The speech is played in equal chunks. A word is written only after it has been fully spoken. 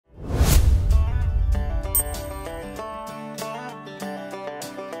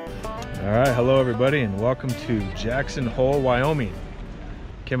All right, hello everybody, and welcome to Jackson Hole, Wyoming.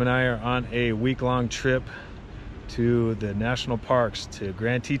 Kim and I are on a week-long trip to the national parks, to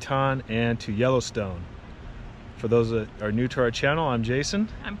Grand Teton and to Yellowstone. For those that are new to our channel, I'm Jason.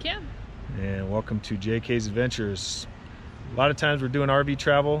 I'm Kim. And welcome to JK's Adventures. A lot of times we're doing RV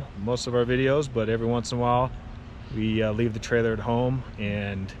travel, most of our videos, but every once in a while we leave the trailer at home,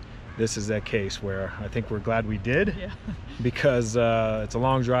 and this is that case where I think we're glad we did. Yeah. Because it's a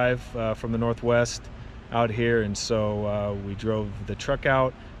long drive from the northwest out here, and so we drove the truck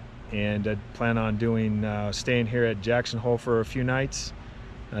out and plan on doing staying here at Jackson Hole for a few nights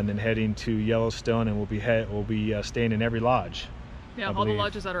and then heading to Yellowstone, and we'll be staying in every lodge. Yeah, all the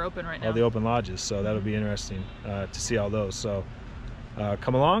lodges that are open right now. All the open lodges, so that'll be interesting to see all those. So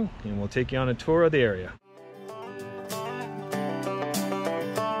come along and we'll take you on a tour of the area.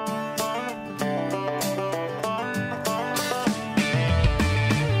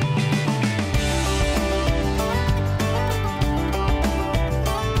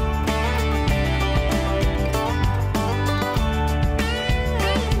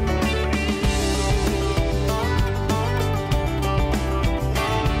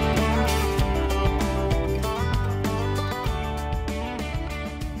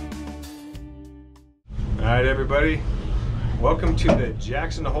 Alright everybody, welcome to the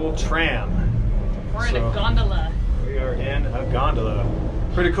Jackson Hole tram. We're in a gondola. We are in a gondola.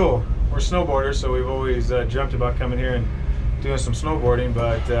 Pretty cool. We're snowboarders, so we've always dreamt about coming here and doing some snowboarding,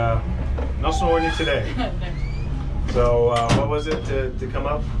 but no snowboarding today. So what was it to come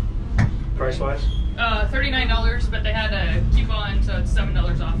up, price-wise? $39, but they had a coupon, so it's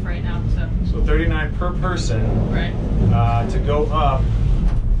 $7 off right now. So $39 per person. Right. To go up.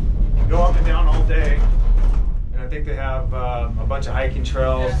 You go up and down all day. I think they have a bunch of hiking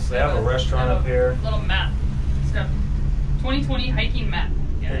trails. Yeah, they have a restaurant up here. Little map. It's got 2020 hiking map.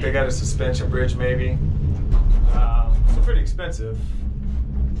 Yeah. I think they got a suspension bridge maybe. So pretty expensive,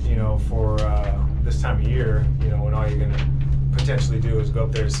 you know, for this time of year, you know, when all you're gonna potentially do is go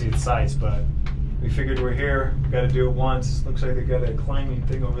up there to see the sights. But we figured we're here, got to do it once. Looks like they got a climbing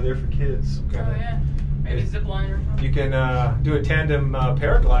thing over there for kids. Oh yeah, maybe zip line or something. You can do a tandem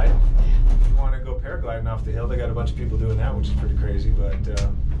paraglide. Want to go paragliding off the hill. They got a bunch of people doing that, which is pretty crazy, but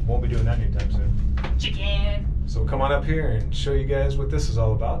won't be doing that anytime soon. Chicken. So come on up here and show you guys what this is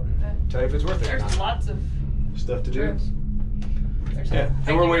all about. Tell you if it's worth it. There's lots of stuff to do. There's yeah,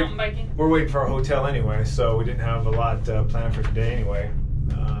 and we're waiting for our hotel anyway, so we didn't have a lot planned for today anyway.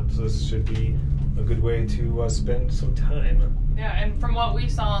 So this should be a good way to spend some time. Yeah, and from what we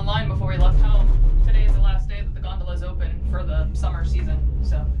saw online before we left home, today is the last day that the gondola is open for the summer season.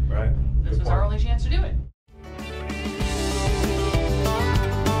 So right. This was our only chance to do it.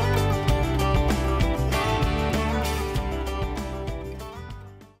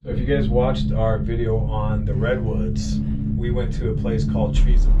 So if you guys watched our video on the redwoods, we went to a place called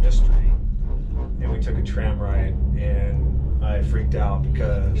Trees of Mystery, and we took a tram ride, and I freaked out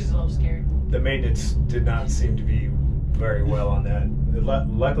because he was a little scared. The maintenance did not seem to be very well on that.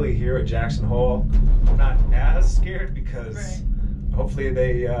 Luckily here at Jackson Hole, I'm not as scared because hopefully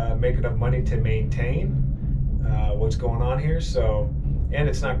they make enough money to maintain what's going on here. So, and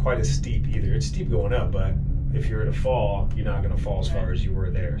it's not quite as steep either. It's steep going up, but if you're to fall, you're not going to fall as far as you were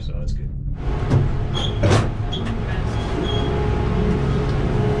there. So that's good.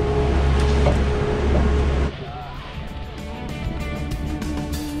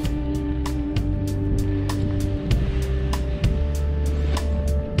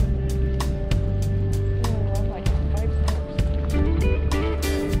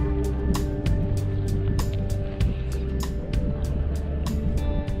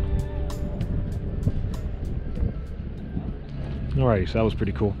 Alright, so that was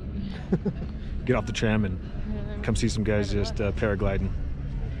pretty cool. Get off the tram and come see some guys just paragliding.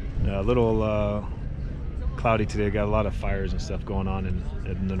 A little cloudy today. Got a lot of fires and stuff going on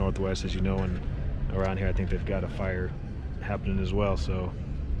in the northwest, as you know, and around here I think they've got a fire happening as well. So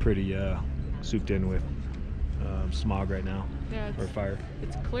pretty souped in with smog right now, or fire.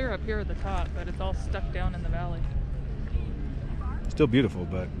 It's clear up here at the top, but it's all stuck down in the valley. Still beautiful,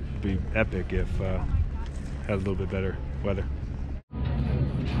 but it'd be epic if had a little bit better weather.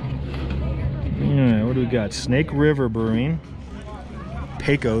 Yeah, what do we got? Snake River Brewing,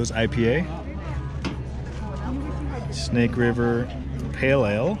 Pecos IPA, Snake River Pale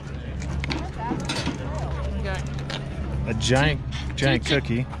Ale, We got a giant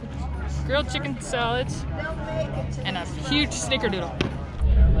cookie, grilled chicken salads, and a huge snickerdoodle.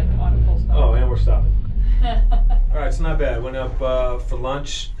 Oh, and we're stopping. All right, it's not bad. Went up for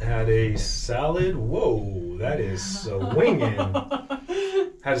lunch, had a salad. Whoa, that is swinging.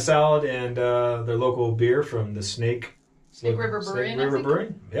 Had a salad and their local beer from the Snake River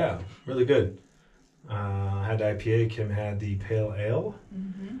Brewing. Yeah, really good. Had the IPA. Kim had the Pale Ale.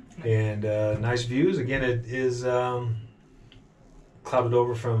 And nice views. Again, it is clouded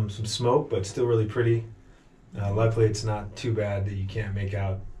over from some smoke, but still really pretty. Luckily, it's not too bad that you can't make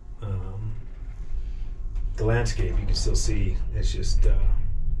out the landscape. You can still see. It's just a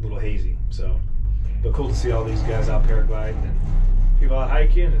little hazy. So, but cool to see all these guys out paragliding and people out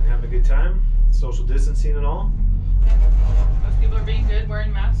hiking and having a good time. Social distancing and all. Most people are being good,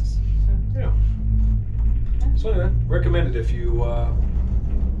 wearing masks. So. Yeah. So anyway, recommend it if you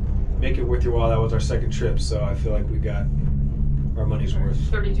make it worth your while. That was our second trip, so I feel like we got our money's worth.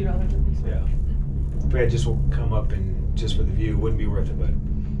 $32 at least. Yeah. If we had just come up and just for the view, it wouldn't be worth it. But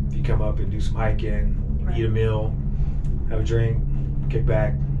if you come up and do some hiking, eat a meal, have a drink, kick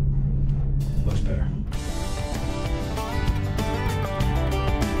back, much better.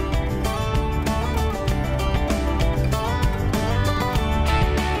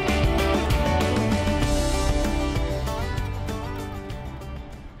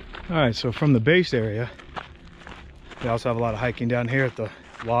 All right, so from the base area, they also have a lot of hiking down here at the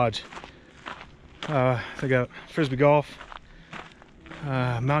lodge. They got frisbee golf,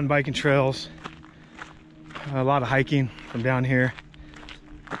 mountain biking trails, a lot of hiking from down here.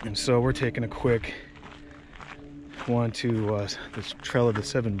 And so we're taking a quick one to this Trail of the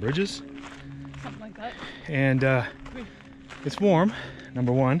Seven Bridges. Something like that. And it's warm,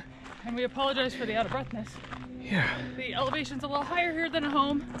 number one. And we apologize for the out of breathness. Yeah. The elevation's a little higher here than at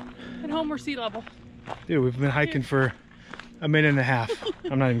home. At home we're sea level. Dude, we've been hiking for a minute and a half.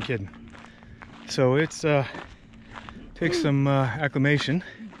 I'm not even kidding. So it's takes some acclimation.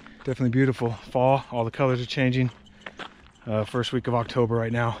 Definitely beautiful fall. All the colors are changing. First week of October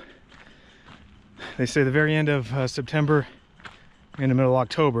right now. They say the very end of September, in the middle of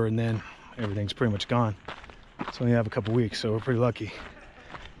October, and then everything's pretty much gone. So we have a couple weeks, so we're pretty lucky.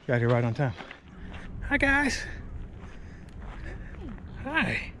 Got here right on time. Hi guys.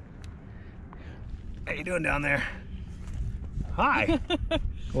 Hi. How you doing down there? Hi.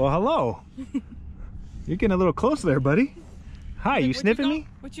 Well, hello. You're getting a little close there, buddy. Hi, you sniffing me?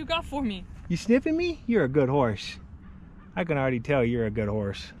 What you got for me? You sniffing me? You're a good horse. I can already tell you're a good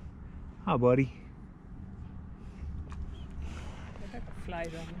horse. Hi, buddy. Flies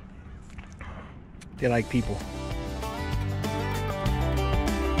on me. They like people.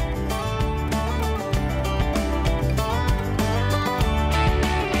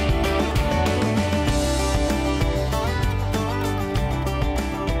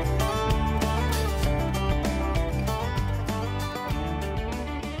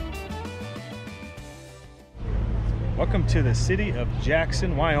 Welcome to the city of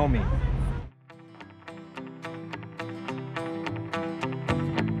Jackson, Wyoming.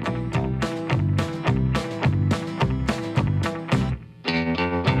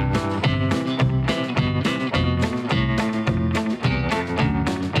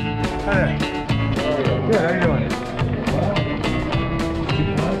 Hi there. Good, how you doing?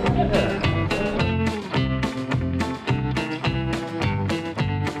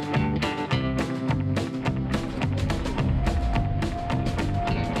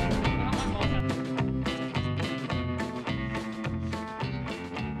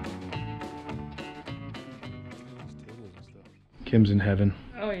 Kim's in heaven.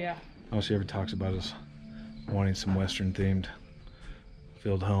 Oh yeah. All she ever talks about is wanting some Western themed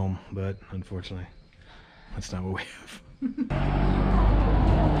field home, but unfortunately that's not what we have.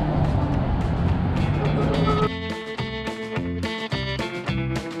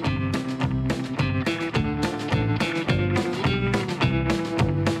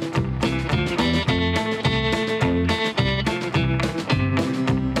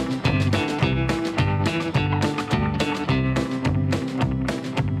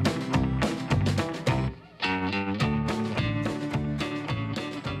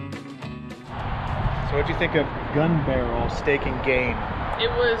 So what'd you think of Gun Barrel Steak and Game? It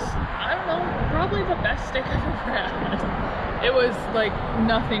was, I don't know, probably the best steak I've ever had. It was like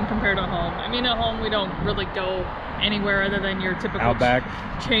nothing compared to home. I mean, at home we don't really go anywhere other than your typical Outback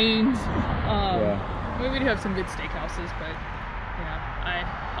chains. Yeah. I mean, we do have some good steakhouses, but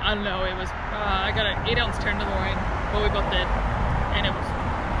yeah, I don't know. It was I got an 8-ounce tenderloin, what we both did, and it was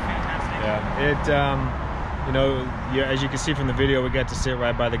fantastic. Yeah, you know, as you can see from the video, we got to sit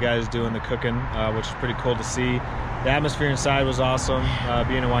right by the guys doing the cooking, which is pretty cool to see. The atmosphere inside was awesome.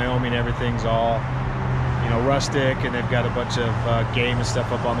 Being in Wyoming, everything's all, you know, rustic, and they've got a bunch of game and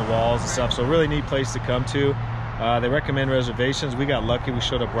stuff up on the walls and stuff. So really neat place to come to. They recommend reservations. We got lucky. We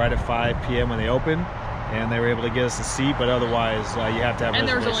showed up right at 5 p.m. when they opened, and they were able to get us a seat, but otherwise you have to have and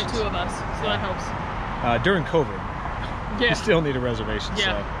there was reservations. only 2 of us, so that helps. During COVID, Yeah. you still need a reservation.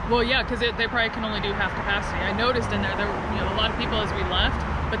 Yeah. So. Well, yeah, because they probably can only do half capacity. I noticed in there were a lot of people as we left,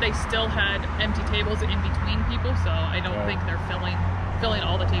 but they still had empty tables in between people, so I don't think they're filling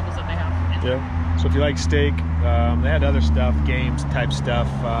all the tables that they have. Yeah. So if you like steak, they had other stuff, games type stuff,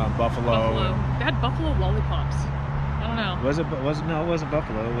 buffalo. They had buffalo lollipops. I don't know. No, it wasn't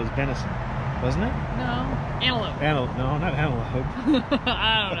buffalo. It was venison, wasn't it? No, antelope. No, not antelope. I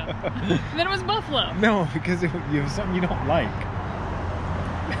don't know. And then it was buffalo. No, because it was something you don't like.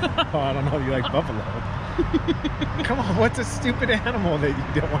 Oh, I don't know if you like buffalo. Come on, what's a stupid animal that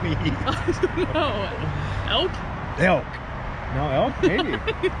you don't want to eat? I don't know. Elk? Elk. No, elk? Maybe.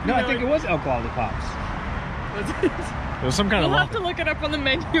 No, I think it was elk lollipops. Was it? It was some kind We'll of have to look it up on the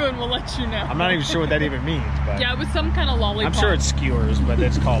menu and we'll let you know. I'm not even sure what that even means, but Yeah, it was some kind of lollipop. I'm sure it's skewers, but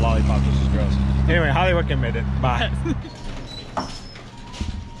it's called lollipops, which is gross. Anyway, highly recommend it. Bye. I'm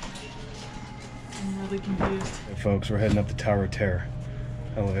really confused. Hey folks, we're heading up the Tower of Terror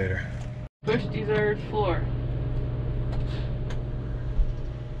elevator. Push desired floor.